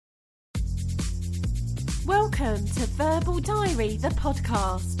Welcome to Verbal Diary, the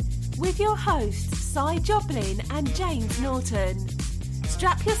podcast, with your hosts Cy Joblin and James Norton.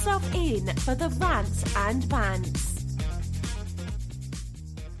 Strap yourself in for the rants and bants.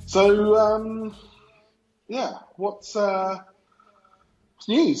 So, what's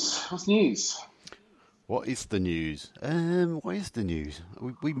news? What's news? What is the news? What is the news?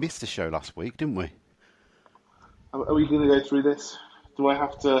 We missed the show last week, didn't we? Are we going to go through this? Do I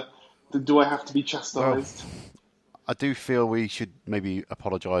have to be chastised? Well, I do feel we should maybe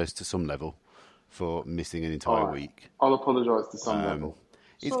apologise to some level for missing an entire week. I'll apologise to some level.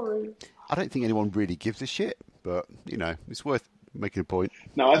 Sorry. I don't think anyone really gives a shit, but, you know, it's worth making a point.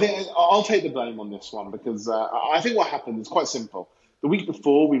 No, I think I'll take the blame on this one because I think what happened is quite simple. The week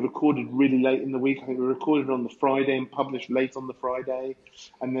before, we recorded really late in the week. I think we recorded on the Friday and published late on the Friday.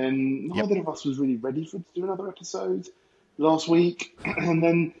 And then neither of us was really ready to do another episode last week. And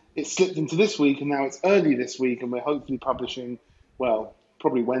then it slipped into this week, and now it's early this week, and we're hopefully publishing, well,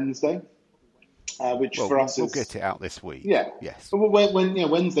 probably Wednesday, which for us we'll get it out this week. Yeah. Yes.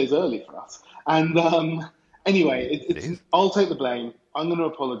 Wednesday's early for us. And anyway, I'll take the blame. I'm going to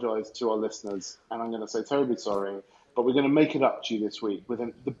apologise to our listeners, and I'm going to say terribly sorry. But we're going to make it up to you this week with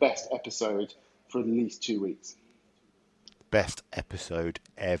the best episode for at least 2 weeks. Best episode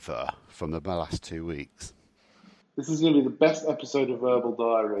ever from the last 2 weeks. This is going to be the best episode of Verbal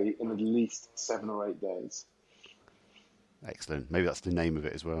Diary in at least 7 or 8 days. Excellent. Maybe that's the name of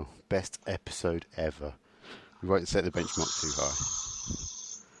it as well. Best episode ever. We won't set the benchmark too high.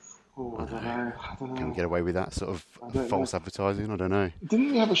 Oh, I don't know. Can we get away with that sort of false advertising? I don't know.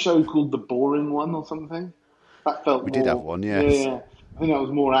 Didn't we have a show called The Boring One or something? That felt We did have one, yes. Yeah. I think that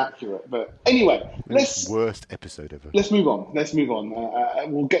was more accurate. But anyway, worst episode ever. Let's move on.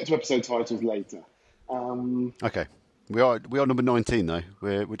 We'll get to episode titles later. Okay. We are number 19 though.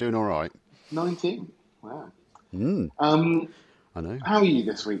 We're doing all right. 19. Wow. I know. How are you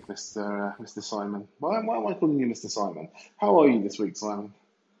this week, Mr. Simon? Why am I calling you Mr. Simon? How are you this week, Simon?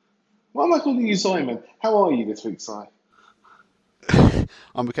 Why am I calling you Simon? How are you this week, Si?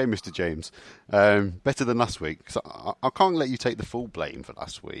 I'm okay, Mr. James. Better than last week. So I can't let you take the full blame for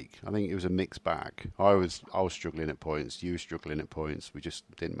last week. I think it was a mixed bag. I was struggling at points. You were struggling at points. We just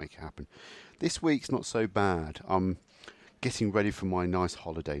didn't make it happen. This week's not so bad. I'm getting ready for my nice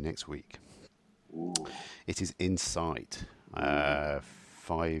holiday next week. Ooh. It is in sight. 5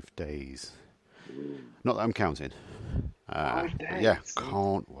 days. Ooh. Not that I'm counting. 5 days. Yeah,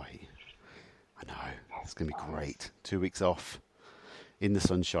 can't wait. I know. It's going to be great. 2 weeks off. In the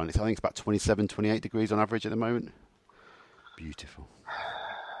sunshine. I think it's about 27, 28 degrees on average at the moment. Beautiful.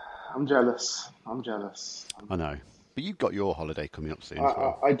 I'm jealous. I know. But you've got your holiday coming up soon as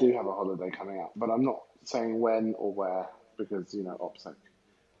well. I do have a holiday coming up, but I'm not saying when or where because, OPSEC.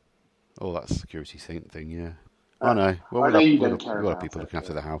 Oh, that's a security thing, yeah. I know. Well, I know you don't care we'll about have people it, looking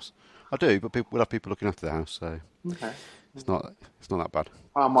after the house. I do, but we'll have people looking after the house, so okay. It's not that bad.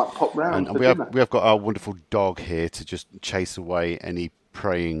 I might pop round. And we have got our wonderful dog here to just chase away any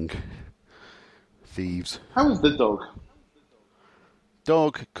preying thieves. How is the dog?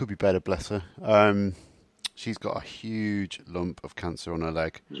 Dog could be better, bless her. She's got a huge lump of cancer on her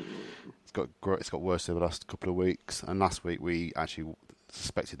leg. It's got worse over the last couple of weeks, and last week we actually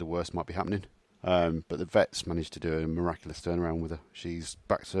suspected the worst might be happening. But the vets managed to do a miraculous turnaround with her. She's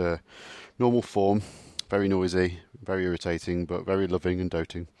back to normal form. Very noisy, very irritating, but very loving and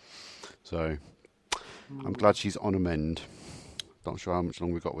doting. So I'm glad she's on a mend. Not sure how much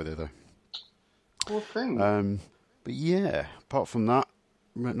longer we've got with her though. Poor thing. But yeah, apart from that,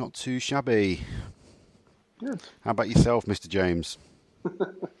 not too shabby. Good. How about yourself, Mr. James?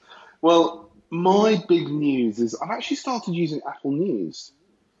 Well, my big news is I've actually started using Apple News.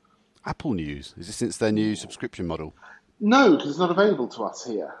 Apple News? Is this since their new subscription model? No, because it's not available to us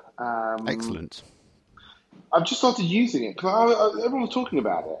here. Excellent. I've just started using it because everyone was talking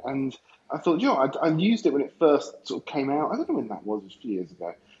about it, and I thought, I used it when it first sort of came out. I don't know when that was, a few years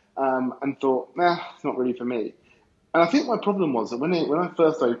ago, and thought, it's not really for me. And I think my problem was that when I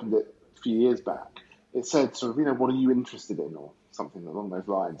first opened it a few years back, it said sort of, what are you interested in, or something along those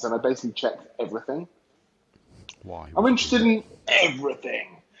lines, and I basically checked everything. Why? I'm interested in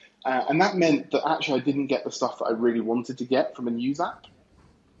everything, and that meant that actually I didn't get the stuff that I really wanted to get from a news app.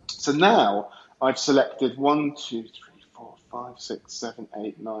 So now I've selected 9 things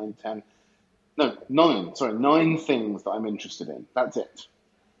that I'm interested in. That's it.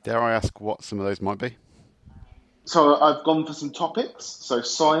 Dare I ask what some of those might be? So I've gone for some topics. So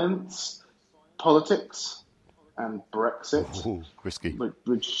science, politics, and Brexit. Ooh, risky.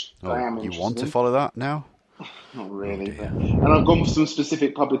 Which I am interested you want in. to follow that now? Not Oh really, dear. and I've gone for some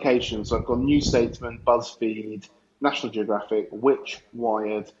specific publications. So I've got New Statesman, BuzzFeed, National Geographic, Which,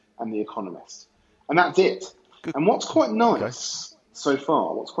 Wired, and The Economist, and that's it. Good. And what's quite Okay. nice so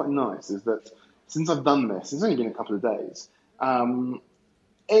far, what's quite nice is that since I've done this, it's only been a couple of days.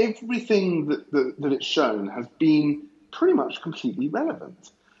 Everything that it's shown has been pretty much completely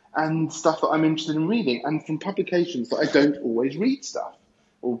relevant and stuff that I'm interested in reading, and from publications that I don't always read stuff,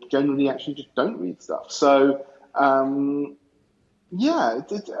 or generally actually just don't read stuff. So yeah,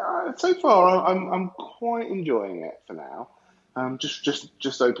 so far I'm quite enjoying it for now.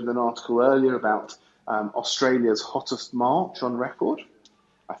 Just opened an article earlier about Australia's hottest March on record.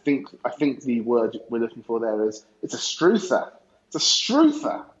 I think the word we're looking for there is it's a struther. It's a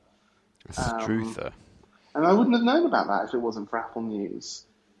struther. That's the truth, though. And I wouldn't have known about that if it wasn't for Apple News.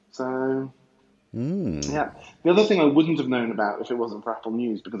 So, yeah. The other thing I wouldn't have known about if it wasn't for Apple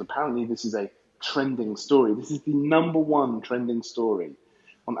News, because apparently this is a trending story. This is the number one trending story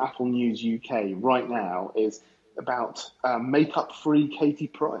on Apple News UK right now, is about makeup-free Katie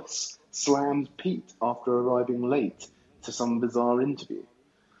Price slams Pete after arriving late to some bizarre interview.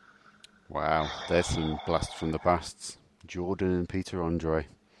 Wow, there's some blast from the past. Jordan and Peter Andre.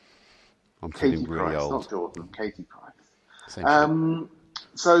 I'm Katie feeling really Price, old. not Jordan. Katie Price. Same shit.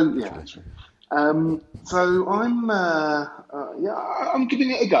 So yeah, that's right. So I'm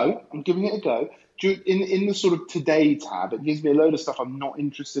giving it a go. I'm giving it a go. In the sort of today tab, it gives me a load of stuff I'm not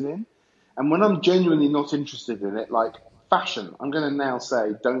interested in, and when I'm genuinely not interested in it, like fashion, I'm going to now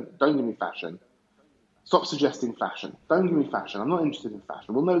say don't give me fashion. Stop suggesting fashion. Don't give me fashion. I'm not interested in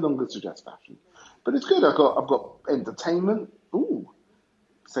fashion. We'll no longer suggest fashion. But it's good. I've got entertainment. Ooh.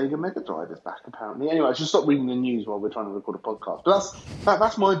 Sega Mega Drive is back apparently. Anyway, I should stop reading the news while we're trying to record a podcast. But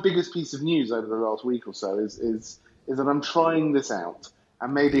that's my biggest piece of news over the last week or so is that I'm trying this out,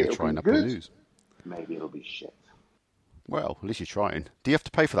 and maybe You're it'll trying be Apple good. News. Maybe it'll be shit. Well, at least you're trying. Do you have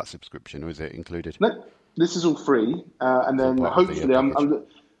to pay for that subscription, or is it included? No, this is all free, and It's all then part of the hopefully package.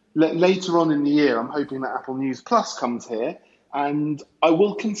 later on in the year, I'm hoping that Apple News Plus comes here, and I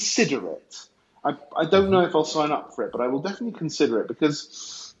will consider it. I don't know if I'll sign up for it, but I will definitely consider it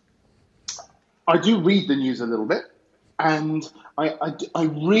because I do read the news a little bit, and I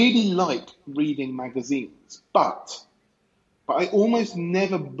really like reading magazines, but I almost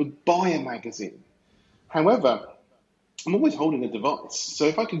never would buy a magazine. However, I'm always holding a device, so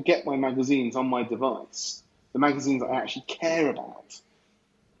if I could get my magazines on my device, the magazines I actually care about,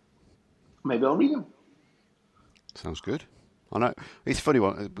 maybe I'll read them. Sounds good. I know. It's funny,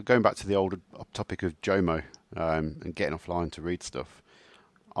 going back to the old topic of JOMO and getting offline to read stuff.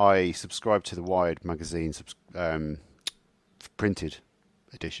 I subscribe to the Wired magazine printed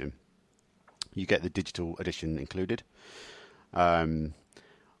edition. You get the digital edition included. I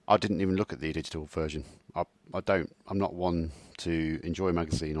didn't even look at the digital version. I'm not one to enjoy a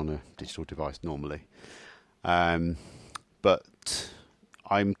magazine on a digital device normally. But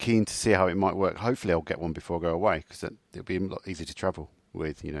I'm keen to see how it might work. Hopefully I'll get one before I go away, because it'll be a lot easier to travel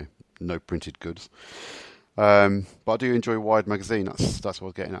with, no printed goods. But I do enjoy Wired magazine. That's what I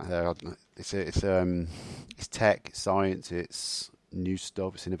was getting at there. It's tech, it's science, it's new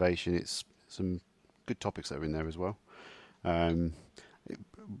stuff, it's innovation, it's some good topics that are in there as well.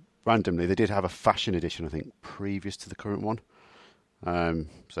 Randomly, they did have a fashion edition, I think, previous to the current one.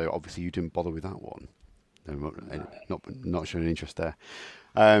 So obviously you didn't bother with that one. Not showing interest there.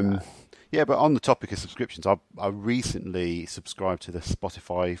 Yeah, but on the topic of subscriptions, I recently subscribed to the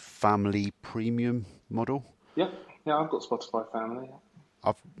Spotify Family Premium model. Yeah, I've got Spotify Family.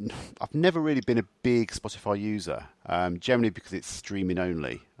 Yeah. I've never really been a big Spotify user, generally because it's streaming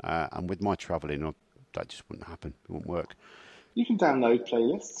only, and with my travelling, that just wouldn't happen. It wouldn't work. You can download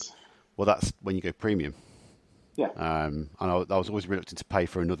playlists. Well, that's when you go premium. Yeah. And I was always reluctant to pay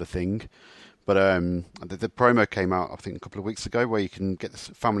for another thing. But the promo came out, I think, a couple of weeks ago, where you can get this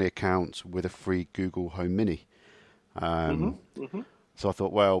family account with a free Google Home Mini. So I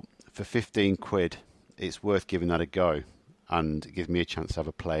thought, well, for 15 quid, it's worth giving that a go. And it gives me a chance to have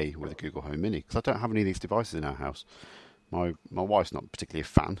a play with a Google Home Mini. Because I don't have any of these devices in our house. My wife's not particularly a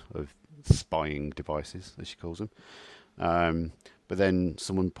fan of spying devices, as she calls them. But then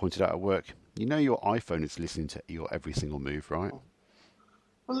someone pointed out at work, your iPhone is listening to your every single move, right?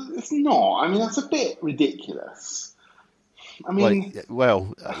 Well, it's not. I mean, that's a bit ridiculous. I mean,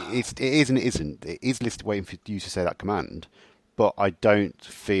 it is and it isn't. It is listed waiting for you to say that command, but I don't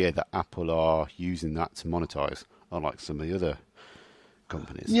fear that Apple are using that to monetize, unlike some of the other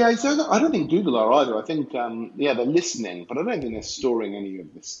companies. Yeah, so I don't think Google are either. I think, they're listening, but I don't think they're storing any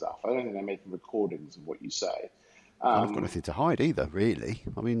of this stuff. I don't think they're making recordings of what you say. I've got nothing to hide either, really.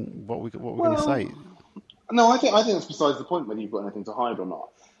 I mean, what are we going to say? No, I think that's besides the point whether you've got anything to hide or not.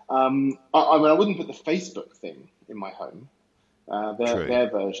 I mean, I wouldn't put the Facebook thing in my home, True. their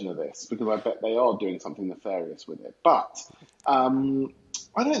version of this, because I bet they are doing something nefarious with it. But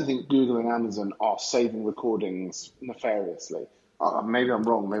I don't think Google and Amazon are saving recordings nefariously. Maybe I'm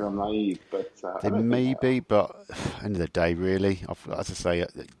wrong, maybe I'm naive, but I They don't think may they are. be, but end of the day, really, as I say,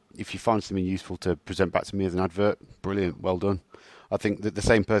 if you find something useful to present back to me as an advert, brilliant, well done. I think that the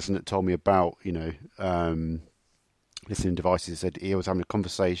same person that told me about, listening devices said he was having a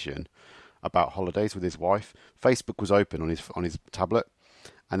conversation about holidays with his wife. Facebook was open on his tablet,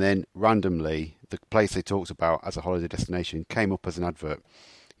 and then randomly the place they talked about as a holiday destination came up as an advert.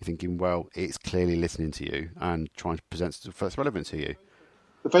 You're thinking, well, it's clearly listening to you and trying to present stuff that's relevant to you.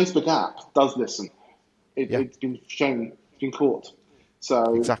 The Facebook app does listen. Yeah, It's been shown, it's been caught. So,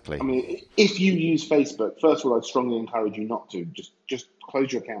 I exactly. mean, if you use Facebook, first of all, I'd strongly encourage you not to. Just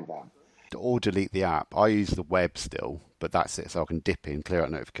close your account down. Or delete the app. I use the web still, but that's it. So I can dip in, clear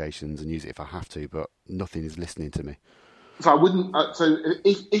out notifications, and use it if I have to. But nothing is listening to me. So I wouldn't. So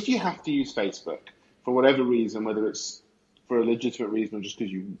if you have to use Facebook for whatever reason, whether it's for a legitimate reason or just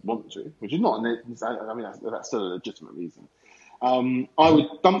because you want to, which is not, I mean, that's still a legitimate reason. I would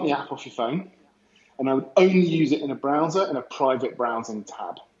dump the app off your phone, and I would only use it in a browser in a private browsing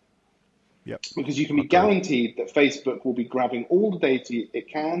tab, Yep. because you can be Agreed. guaranteed that Facebook will be grabbing all the data it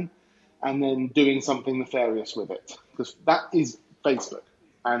can and then doing something nefarious with it, because that is Facebook.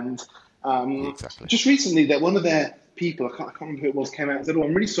 And Exactly. just recently, that one of their people, I can't remember who it was, came out and said, "Oh,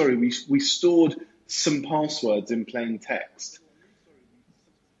 I'm really sorry, we stored some passwords in plain text."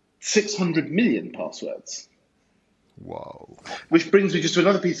 600 million passwords. Whoa. Which brings me just to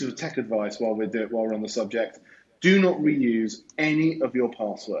another piece of tech advice while we're on the subject. Do not reuse any of your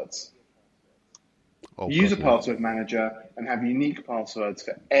passwords. Oh Use God, a no. password manager and have unique passwords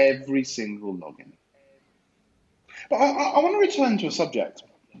for every single login. But I want to return to a subject,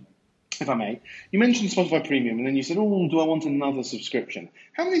 if I may. You mentioned Spotify Premium, and then you said, "Oh, do I want another subscription?"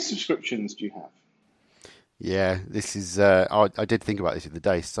 How many subscriptions do you have? Yeah, this is. I did think about this the other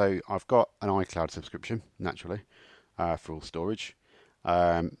day. So I've got an iCloud subscription, naturally, for all storage.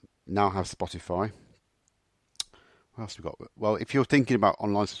 Now I have Spotify. What else have we got? Well, if you're thinking about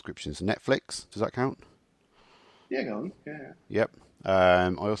online subscriptions, Netflix, does that count? Yeah, go on. Yeah. Yep.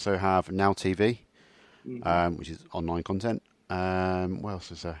 I also have Now TV, Mm-hmm. which is online content. What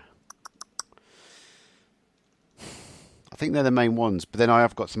else is there? I think they're the main ones, but then I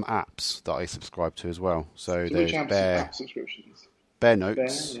have got some apps that I subscribe to as well. So So which there's app subscriptions? Bear Bear,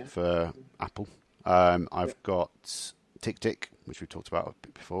 Notes yeah. for Apple. Yeah. I've got TickTick, which we talked about a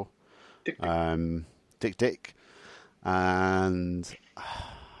bit before. Tick, tick. TickTick, and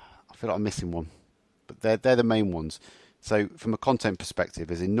I feel like I'm missing one, but they're the main ones. So from a content perspective,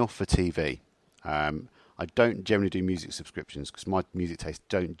 there's enough for TV. I don't generally do music subscriptions because my music tastes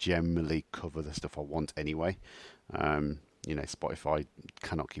don't generally cover the stuff I want anyway. Spotify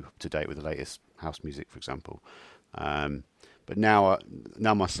cannot keep up to date with the latest house music, for example. But now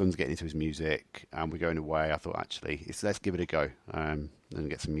my son's getting into his music and we're going away. I thought actually, let's give it a go and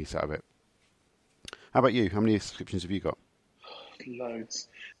get some use out of it. How about you? How many subscriptions have you got? Loads.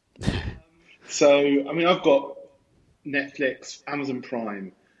 So, I mean, I've got Netflix, Amazon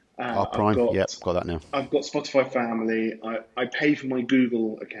Prime. Oh, I've Prime. Yep, got got that now. I've got Spotify Family. I pay for my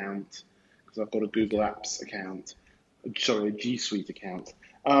Google account because I've got a Google Apps account. Sorry, a G Suite account.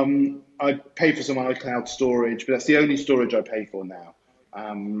 I pay for some iCloud storage, but that's the only storage I pay for now.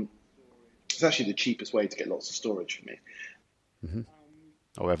 It's actually the cheapest way to get lots of storage for me.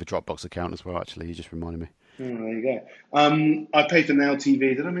 Oh, I have a Dropbox account as well. Actually, you just reminded me. Oh, there you go. I pay for Now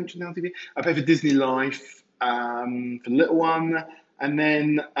TV. Did I mention Now TV? I pay for Disney Life for the little one, and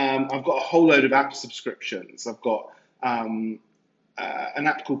then I've got a whole load of app subscriptions. I've got an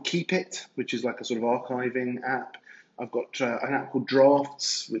app called Keep It, which is like a sort of archiving app. I've got an app called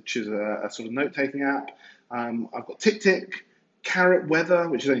Drafts, which is a sort of note-taking app. I've got TickTick, Carrot Weather,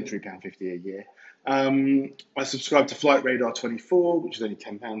 which is only £3.50 a year. I subscribe to Flight Radar 24, which is only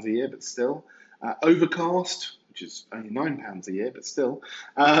 £10 a year, but still. Overcast, which is only £9 a year, but still.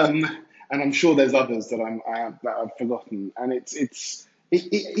 And I'm sure there's others that I've forgotten. And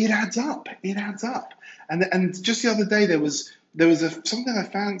it adds up. It adds up. And just the other day there was something I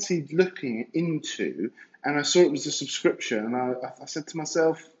fancied looking into, and I saw it was a subscription, and I said to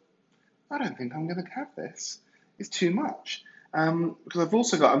myself, I don't think I'm going to have this. It's too much. Because I've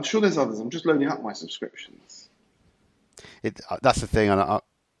also got, I'm sure there's others. I'm just loading up my subscriptions. That's the thing, and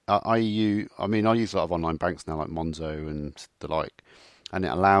I use a lot of online banks now, like Monzo and the like, and it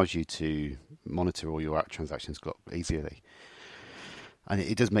allows you to monitor all your app transactions a lot easily. And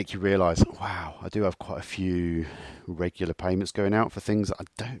it does make you realise, wow, I do have quite a few regular payments going out for things that I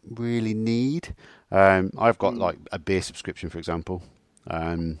don't really need. I've got like a beer subscription, for example,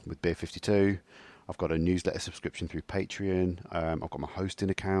 with Beer 52. I've got a newsletter subscription through Patreon. I've got my hosting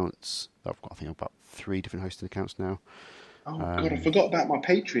accounts. I think I've got 3 different hosting accounts now. Oh God, I forgot about my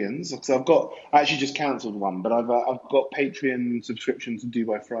Patreons because I actually just cancelled one, but I've got Patreon subscriptions to do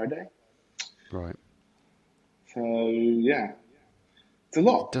by Friday. Right. So yeah, it's a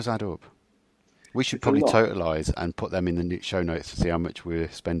lot. It does add up. We should probably totalise and put them in the show notes to see how much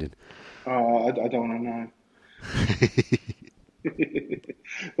we're spending. I don't want to know.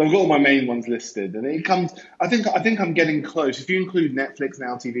 I've got all my main ones listed, and it comes. I think I'm getting close. If you include Netflix,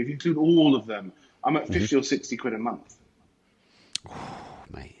 Now TV, if you include all of them, I'm at 50 or 60 quid a month.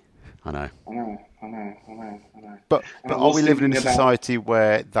 Mate, I know. But are we living in a society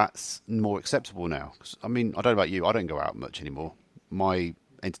where that's more acceptable now? 'Cause, I mean, I don't know about you. I don't go out much anymore. My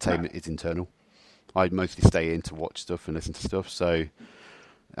entertainment is internal. I mostly stay in to watch stuff and listen to stuff. So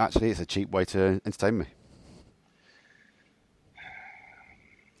actually, it's a cheap way to entertain me.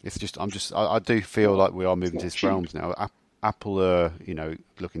 It's just, I do feel like we are moving to these realms now. Apple are,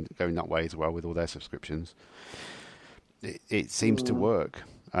 going that way as well with all their subscriptions. It seems to work,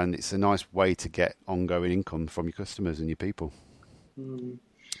 and it's a nice way to get ongoing income from your customers and your people.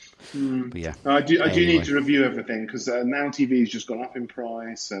 But yeah, I do need to review everything because Now TV has just gone up in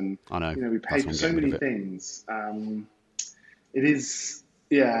price, and I know we pay for so many things. It is,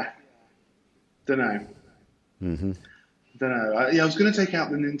 yeah. Don't know. Don't know. I was going to take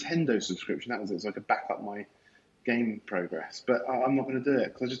out the Nintendo subscription. That was it, so I could back up my game progress, but I'm not going to do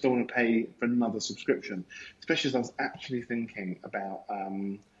it because I just don't want to pay for another subscription, especially as I was actually thinking about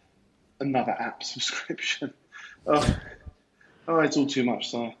another app subscription. It's all too much,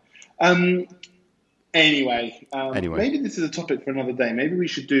 so anyway, maybe this is a topic for another day. Maybe we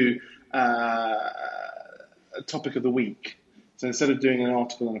should do a topic of the week. So instead of doing an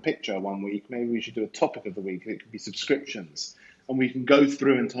article and a picture one week, maybe we should do a topic of the week. It could be subscriptions. And we can go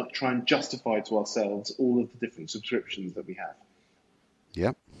through and try and justify to ourselves all of the different subscriptions that we have.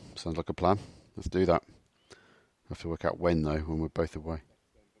 Yep, sounds like a plan. Let's do that. I have to work out when, though, when we're both away.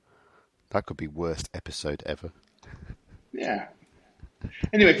 That could be worst episode ever. Yeah.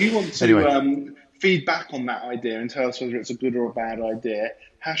 Anyway, if you want to feedback on that idea and tell us whether it's a good or a bad idea,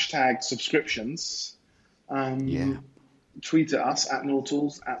 hashtag subscriptions. Tweet at us, at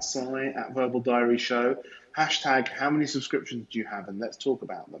Nautilus, at Sci, at Verbal Diary Show. Hashtag how many subscriptions do you have, and let's talk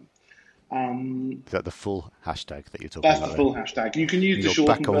about them. Is that the full hashtag that you're talking about? That's the full hashtag. You can use the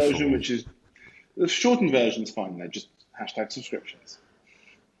shortened version, which is... The shortened version's fine, though, just hashtag subscriptions.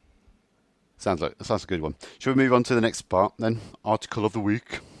 Sounds a good one. Shall we move on to the next part, then? Article of the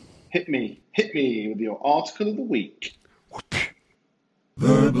week. Hit me with your article of the week.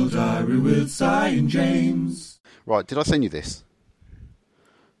 Verbal Diary with Sci and James. Right, did I send you this?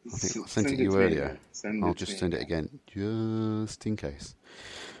 I think I sent it to you earlier. I'll just send it again, just in case.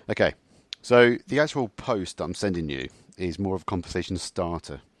 Okay, so the actual post that I'm sending you is more of a conversation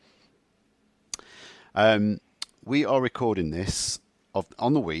starter. We are recording this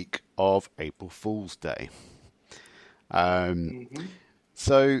on the week of April Fool's Day.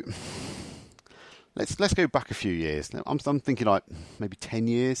 So let's go back a few years. I'm thinking like maybe 10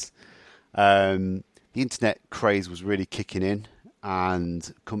 years. The internet craze was really kicking in,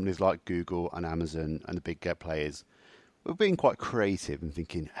 and companies like Google and Amazon and the big players were being quite creative and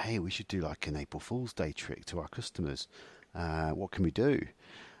thinking, hey, we should do like an April Fool's Day trick to our customers. What can we do?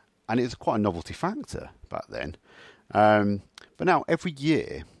 And it was quite a novelty factor back then. But now every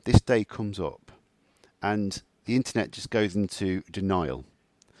year this day comes up and the internet just goes into denial.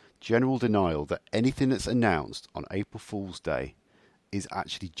 General denial that anything that's announced on April Fool's Day is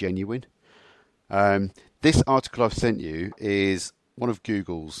actually genuine. This article I've sent you is one of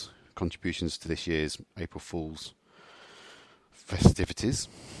Google's contributions to this year's April Fool's festivities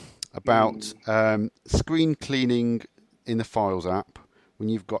about screen cleaning in the Files app. When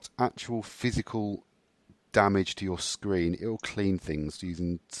you've got actual physical damage to your screen, it'll clean things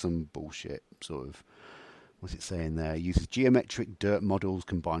using some bullshit sort of. What's it saying there? Uses geometric dirt models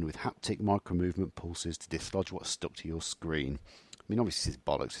combined with haptic micro-movement pulses to dislodge what's stuck to your screen. I mean, obviously, it's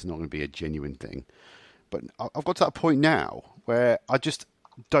bollocks. It's not going to be a genuine thing. But I've got to that point now where I just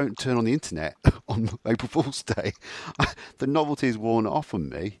don't turn on the internet on April Fool's Day. The novelty is worn off on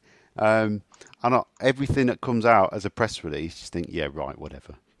me. And everything that comes out as a press release, just think, yeah, right,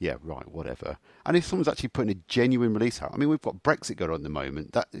 whatever. Yeah, right, whatever. And if someone's actually putting a genuine release out, I mean, we've got Brexit going on at the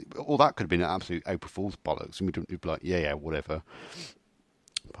moment. That could have been an absolute April Fool's bollocks, and we'd be like, yeah, whatever.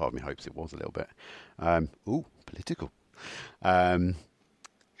 Part of me hopes it was a little bit. Political.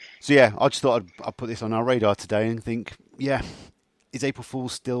 So yeah, I just thought I'd put this on our radar today and think, yeah, is April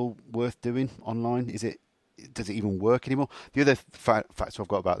Fool's still worth doing online? Does it even work anymore? The other factor I've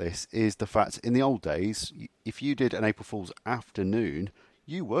got about this is the fact in the old days, if you did an April Fool's afternoon,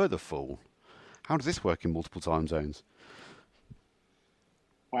 you were the fool. How does this work in multiple time zones?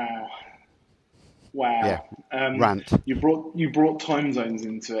 Wow. Yeah, rant. You brought time zones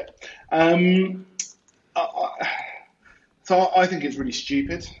into it. So I think it's really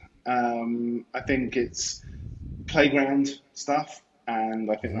stupid. I think it's playground stuff, and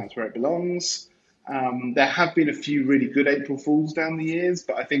I think that's where it belongs. There have been a few really good April Fools down the years,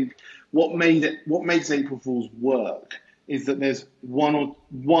 but I think what makes April Fools work is that there's one or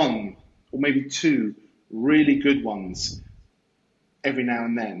maybe two really good ones every now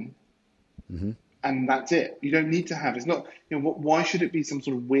and then, and that's it. You don't need to have. It's not. Why should it be some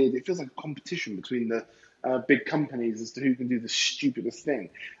sort of weird? It feels like a competition between the big companies as to who can do the stupidest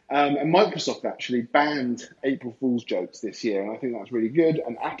thing. And Microsoft actually banned April Fool's jokes this year, and I think that's really good.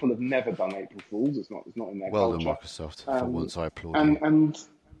 And Apple have never done April Fools. It's not in their culture. Well done, Microsoft. For once, I applaud you. And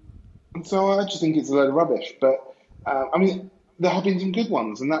so I just think it's a load of rubbish. But I mean, there have been some good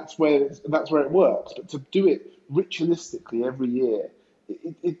ones, and that's where it works. But to do it ritualistically every year,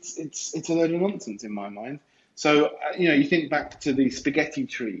 it's a load of nonsense in my mind. So you think back to the spaghetti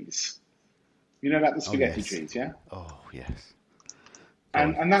trees. You know about the spaghetti trees, yeah? Oh yes.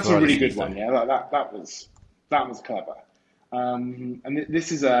 And that's a really good one, yeah. That was clever. And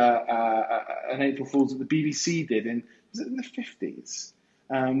this is an April Fool's that the BBC did in the 50s?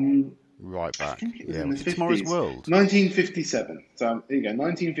 Right back. I think it was yeah, in the was 50s. It Tomorrow's World? 1957. So there you go,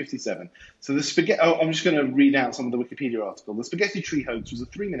 1957. So the spaghetti. Oh, I'm just going to read out some of the Wikipedia article. The spaghetti tree hoax was a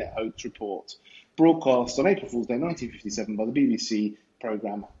 3-minute hoax report broadcast on April Fool's Day 1957 by the BBC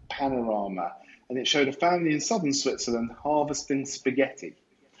programme Panorama. And it showed a family in southern Switzerland harvesting spaghetti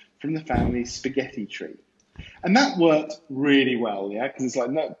from the family's spaghetti tree. And that worked really well, yeah, because it's like,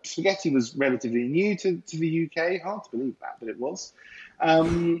 no, spaghetti was relatively new to the UK. Hard to believe that, but it was.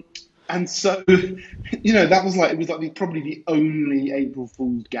 And so, that was probably the only April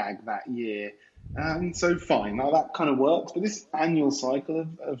Fool's gag that year. So fine, now that kind of works. But this annual cycle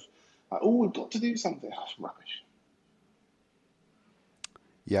of we've got to do something, that's rubbish.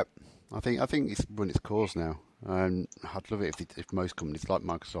 Yep. I think it's run its course now. I'd love it if most companies like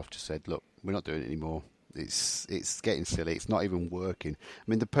Microsoft just said, look, we're not doing it anymore. It's getting silly. It's not even working. I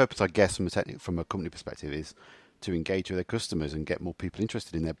mean, the purpose, I guess, from a company perspective is to engage with their customers and get more people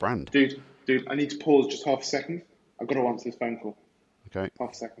interested in their brand. Dude, I need to pause just half a second. I've got to answer this phone call. Okay.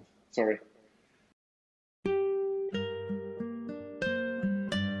 Half a second. Sorry.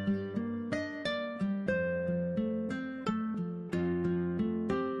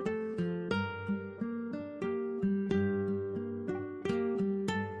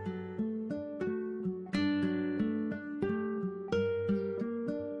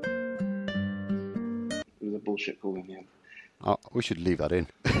 Bullshit call in the end. Oh, we should leave that in.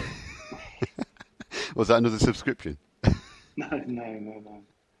 Was that another subscription? No.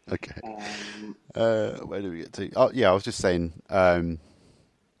 Okay. Where do we get to? Oh, yeah, I was just saying. I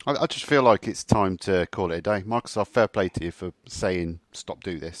just feel like it's time to call it a day. Microsoft, fair play to you for saying stop,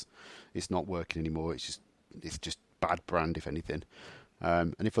 do this. It's not working anymore. It's just bad brand, if anything.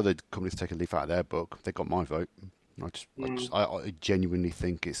 And if other companies take a leaf out of their book, they got my vote. I genuinely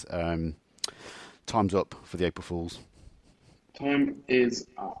think it's. Time's up for the April Fools. Time is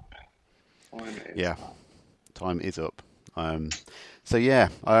up. Time is up. So yeah,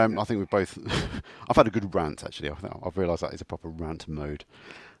 I think we've both. I've had a good rant actually. I've realised that is a proper rant mode.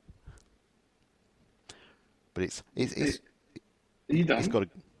 But it's. Are you done? It's got.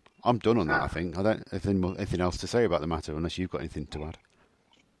 I'm done on that. I think I don't have anything else to say about the matter unless you've got anything to add.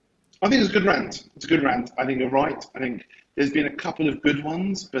 I think it's a good rant. It's a good rant. I think you're right. I think there's been a couple of good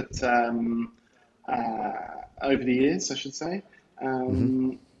ones, but. Over the years, I should say.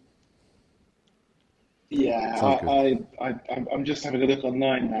 Yeah, I'm just having a look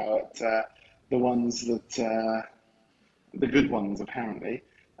online now at the ones that the good ones apparently.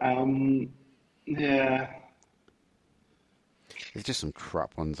 Yeah, there's just some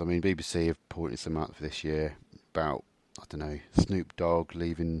crap ones. I mean, BBC have pointed some out for this year about Snoop Dogg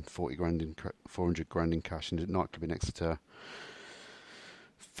leaving 400 grand in cash in a nightclub in Exeter.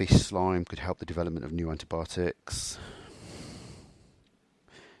 Fish slime could help the development of new antibiotics.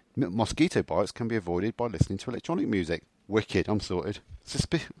 Mosquito bites can be avoided by listening to electronic music. Wicked, I'm sorted.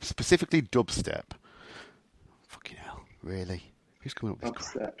 Specifically dubstep. Fucking hell, really? Who's coming up with this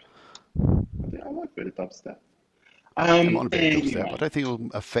crap? I like a bit of dubstep. I'm on a bit of dubstep. I don't think it will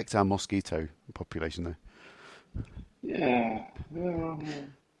affect our mosquito population though. Yeah.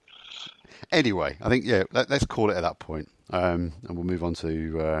 Anyway, I think, let's call it at that point. And we'll move on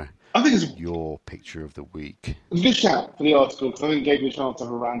to I think it's your picture of the week. a good shout for the article because I think it gave me a chance to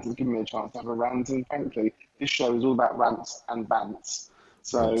have a rant. It's given me a chance to have a rant, and frankly, this show is all about rants and bants.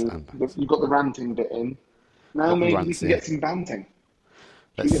 So Rants and bants. you've got the ranting bit in. Now Got the maybe we rants can in. get some banting.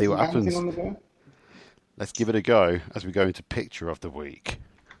 Should Let's we get see some what banting happens. on the go? Let's give it a go as we go into picture of the week.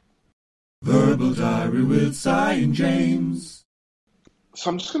 Verbal Diary with Cy and James. So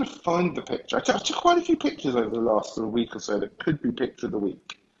I'm just going to find the picture. I took quite a few pictures over the last sort of week or so that could be picture of the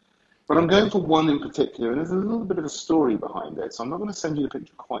week. But I'm going for one in particular, and there's a little bit of a story behind it. So I'm not going to send you the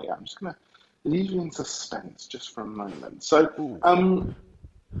picture quite yet. I'm just going to leave you in suspense just for a moment. So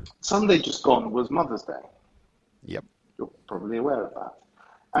Sunday just gone was Mother's Day. Yep. You're probably aware of that.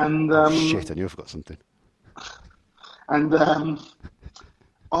 And Shit, I knew I forgot something. And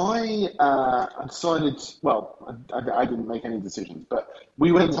I decided, well, I didn't make any decisions, but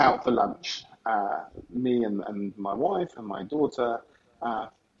we went out for lunch, me and my wife and my daughter,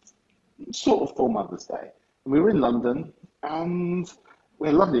 sort of for Mother's Day. And we were in London, and we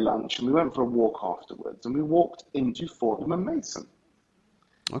had a lovely lunch, and we went for a walk afterwards, and we walked into Fortnum and Mason.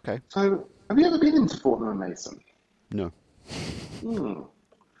 Okay. So, have you ever been into Fortnum and Mason? No.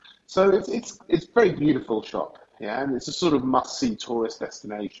 So it's a very beautiful shop, yeah, and it's a sort of must-see tourist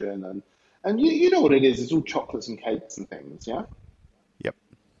destination, and you know what it is. It's all chocolates and cakes and things, yeah. Yep.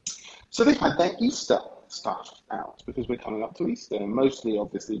 So they've had their Easter stuff out because we're coming up to Easter, and mostly,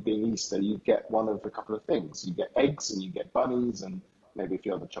 obviously, being Easter, you get one of a couple of things. You get eggs and you get bunnies and maybe a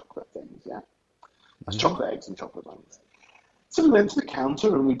few other chocolate things, yeah. That's chocolate eggs and chocolate bunnies. So we went to the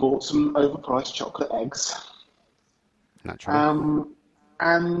counter and we bought some overpriced chocolate eggs. Naturally.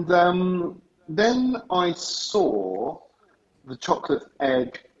 Then I saw the chocolate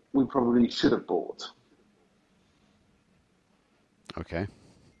egg we probably should have bought, Okay.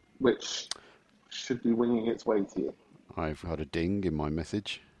 which should be winging its way to you. I've had a ding in my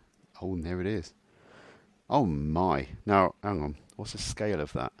message. Oh, and there it is. Oh my. Now, hang on. What's the scale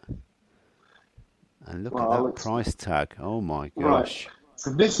of that? And look Well, at that it's- price tag. Oh my Right. gosh. So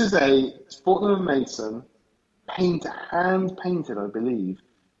this is a Fortnum and Mason hand painted, I believe,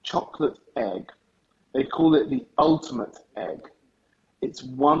 chocolate egg. They call it the ultimate egg. It's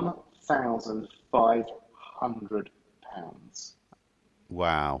 £1,500.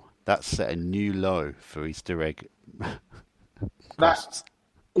 Wow. That's set a new low for Easter egg costs. That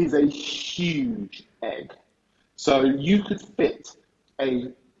is a huge egg. So you could fit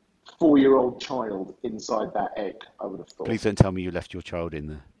a 4-year-old child inside that egg, I would have thought. Please don't tell me you left your child in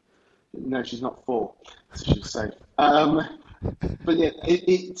there. No, she's not 4, so she's safe. But yeah,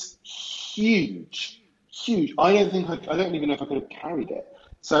 it's huge, huge. I don't even know if I could have carried it.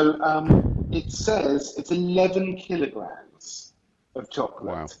 So it says it's 11 kilograms of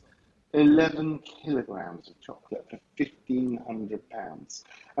chocolate. Wow. 11 kilograms of chocolate for £1,500.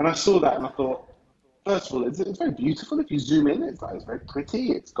 And I saw that and I thought, first of all, it's very beautiful. If you zoom in, it's very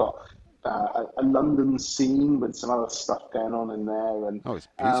pretty. It's got a London scene with some other stuff going on in there. And Oh, it's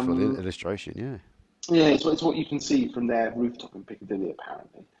beautiful illustration, yeah. yeah, it's what you can see from their rooftop in Piccadilly,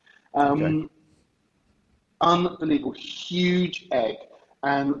 apparently. Okay. Unbelievable, huge egg.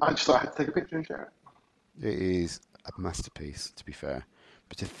 And I just thought I had to take a picture and share it. It is a masterpiece, to be fair.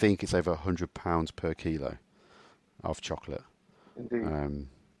 But to think it's over £100 per kilo of chocolate. Indeed.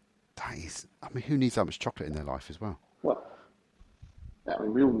 That is, I mean, who needs that much chocolate in their life as well? Well, yeah, I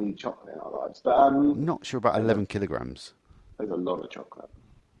mean, we all need chocolate in our lives, but I'm not sure about 11 kilograms. there's a lot of chocolate.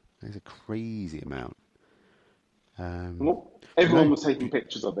 It's a crazy amount. Well, everyone was taking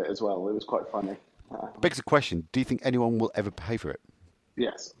pictures of it as well. It was quite funny. Begs the question, do you think anyone will ever pay for it?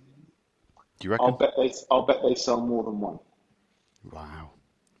 Yes. Do you reckon? I'll bet they sell more than one. Wow.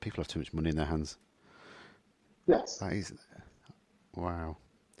 People have too much money in their hands. Yes. That is... Wow.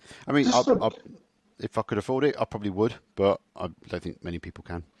 I mean, Just if I could afford it, I probably would, but I don't think many people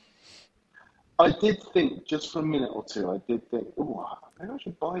can. I did think, just for a minute or two, oh, maybe I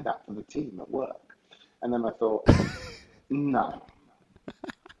should buy that for the team at work. And then I thought, no.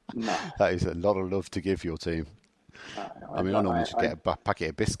 That is a lot of love to give your team. I normally just get a packet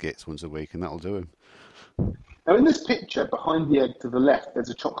of biscuits once a week, and that'll do them. Now, in this picture, behind the egg to the left, there's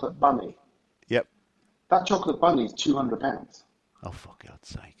a chocolate bunny. Yep. That chocolate bunny is £200. Oh, for God's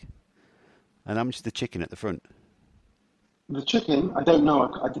sake. And how much is the chicken at the front? The chicken, I don't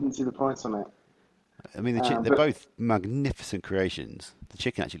know. I didn't see the price on it. I mean, they're both magnificent creations. The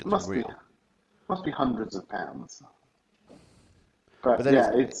chicken actually looks real. Must be hundreds of pounds. But then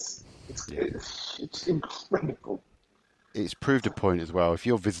yeah, it's incredible. it's proved a point as well. If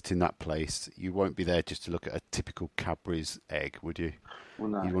you're visiting that place, you won't be there just to look at a typical Cadbury's egg, would you? Well,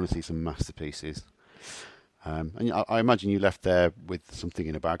 no. You want to see some masterpieces. And I imagine you left there with something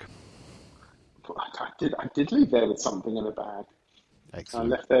in a bag. I did leave there with something in a bag.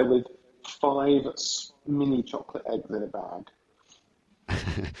 Excellent. I left there with 5 mini chocolate eggs in a bag.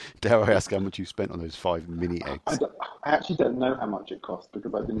 Dare I ask how much you spent on those 5 mini eggs? I actually don't know how much it cost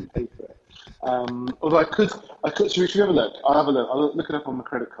because I didn't pay for it. Although I could. Should we have a look? I'll have a look. I'll look it up on my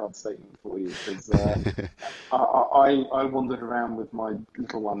credit card statement for you because I wandered around with my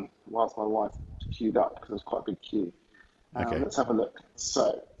little one whilst my wife queued up because it was quite a big queue. Okay. Let's have a look.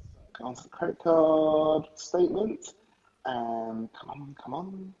 So, go onto the credit card statement. Come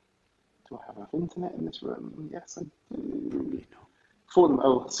on. Do I have enough internet in this room? Yes, I do. For them,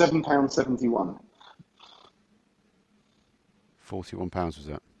 £7.71. £41 was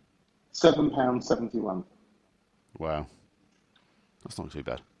that? £7.71. Wow. That's not too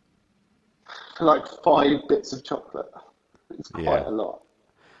bad. For like 5 bits of chocolate. It's quite a lot.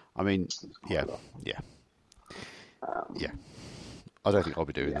 I mean, yeah. I don't think I'll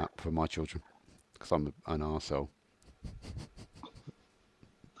be doing that for my children because I'm an arsehole.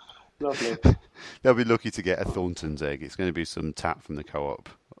 Lovely. They'll be lucky to get a Thornton's egg. It's going to be some tap from the co-op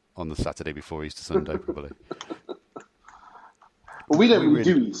on the Saturday before Easter Sunday, probably. Well, we don't really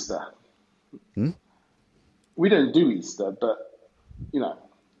do Easter. We don't do Easter, but,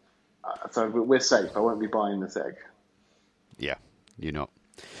 so we're safe. I won't be buying this egg. Yeah, you're not.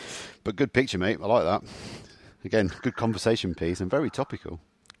 But good picture, mate. I like that. Again, good conversation piece and very topical.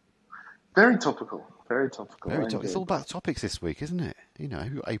 Very topical. It's all about topics this week, isn't it? We've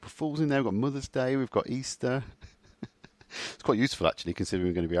got April Fool's in there, we've got Mother's Day, we've got Easter. It's quite useful, actually, considering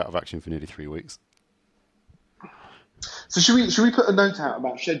we're going to be out of action for nearly 3 weeks. So should we put a note out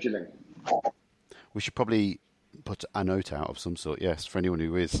about scheduling? We should probably put a note out of some sort, yes, for anyone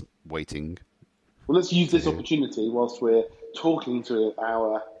who is waiting. Well, let's use this opportunity whilst we're talking to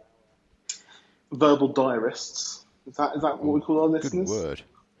our verbal diarists. Is that what we call our listeners? Good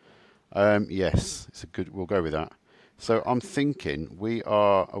word. Yes, we'll go with that. So I'm thinking we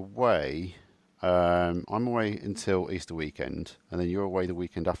are away. I'm away until Easter weekend, and then you're away the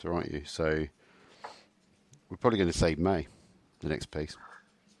weekend after, aren't you? So we're probably going to save May, the next piece.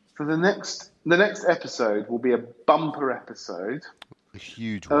 So the next episode will be a bumper episode. A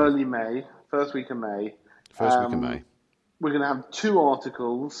huge one. Early May, first week of May. First week of May. We're going to have 2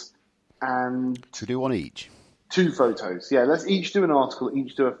 articles and... Should we do one each? 2 photos. Yeah, let's each do an article,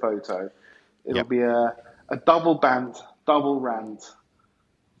 each do a photo. It'll be a double bant, double rant,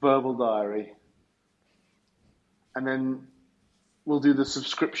 verbal diary. And then we'll do the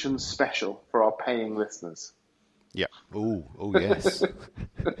subscription special for our paying listeners. Yeah. Oh yes.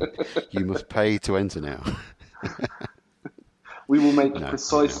 You must pay to enter now. We will make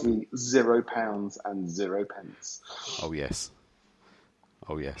precisely £0 and 0 pence. Oh yes.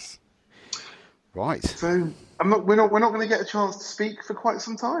 Right. So we're not going to get a chance to speak for quite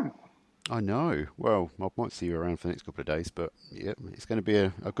some time. I know. Well, I might see you around for the next couple of days, but yeah, it's going to be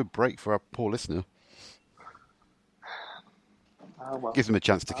a good break for our poor listener. Gives them a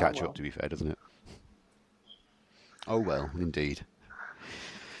chance to catch up, to be fair, doesn't it? Oh well, indeed.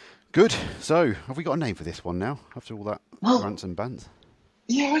 Good. So, have we got a name for this one now? After all that rants and bants?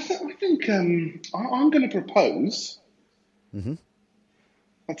 Yeah, I think I'm going to propose. Mm-hmm.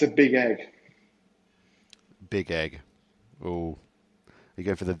 That's a big egg. Big egg. Oh. Are you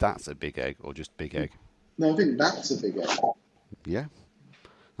going for that's a big egg or just big egg? No, I think that's a big egg. Yeah.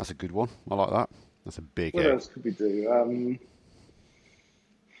 That's a good one. I like that. That's a big egg. What else could we do?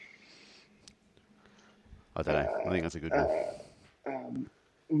 I don't know. I think that's a good one.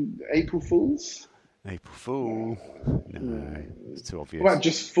 April Fools? April Fool. No, it's too obvious. What about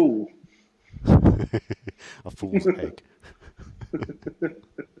just Fool? A fool's egg.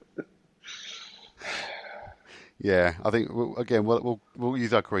 Yeah, I think we'll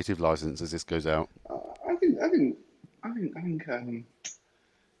use our creative license as this goes out. I think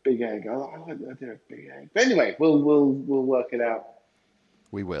big egg. I like the idea of big egg. But anyway, we'll work it out.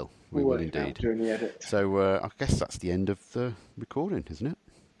 We will. We will indeed. During the edit. So I guess that's the end of the recording, isn't it?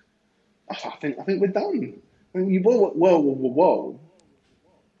 I think we're done. Whoa.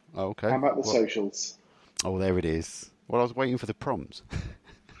 Oh, okay. How about the socials? Oh, there it is. Well, I was waiting for the prompts.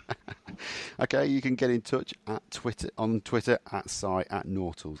 Okay, you can get in touch on Twitter at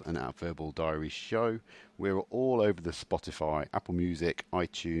 @Nortals and at Verbal Diary Show. We're all over the Spotify, Apple Music,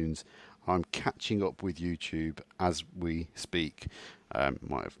 iTunes. I'm catching up with YouTube as we speak.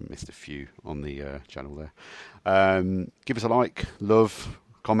 Might have missed a few on the channel there. Give us a like, love,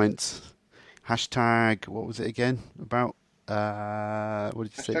 comments. Hashtag, what was it again? About What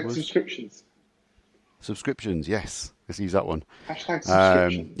did you say it Hashtag was? subscriptions. Subscriptions, yes. Let's use that one. Hashtag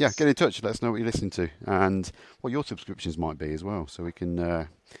subscriptions. Yeah, get in touch. Let us know what you're listening to and what your subscriptions might be as well, so we can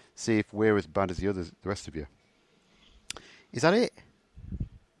see if we're as bad as the rest of you. Is that it?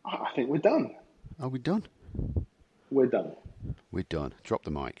 I think we're done. Are we done? We're done. We're done. Drop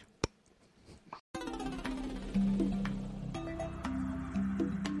the mic.